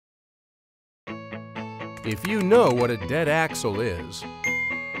If you know what a dead axle is,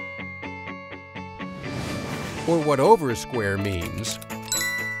 or what over square means,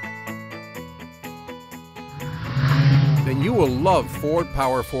 then you will love Ford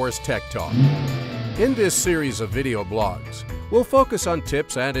Power Force Tech Talk. In this series of video blogs, we'll focus on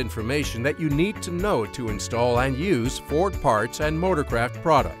tips and information that you need to know to install and use Ford parts and Motorcraft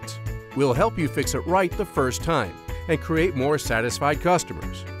products. We'll help you fix it right the first time and create more satisfied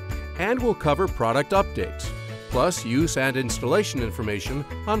customers. And we'll cover product updates, plus use and installation information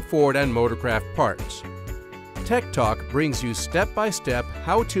on Ford and Motorcraft parts. Tech Talk brings you step-by-step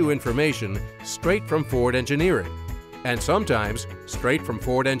how-to information straight from Ford engineering, and sometimes straight from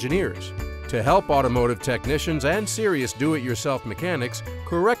Ford engineers, to help automotive technicians and serious do-it-yourself mechanics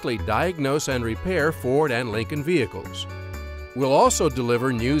correctly diagnose and repair Ford and Lincoln vehicles. We'll also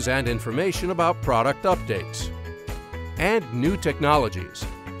deliver news and information about product updates and new technologies,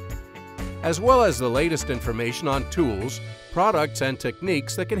 as well as the latest information on tools, products, and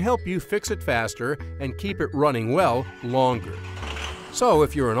techniques that can help you fix it faster and keep it running well longer. So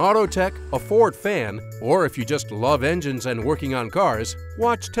if you're an auto tech, a Ford fan, or if you just love engines and working on cars,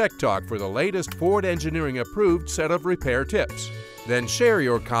 watch Tech Talk for the latest Ford engineering approved set of repair tips. Then share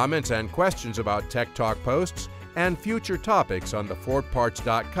your comments and questions about Tech Talk posts and future topics on the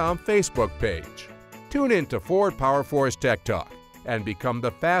FordParts.com Facebook page. Tune in to Ford Power Force Tech Talk and become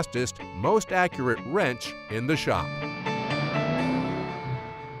the fastest, most accurate wrench in the shop.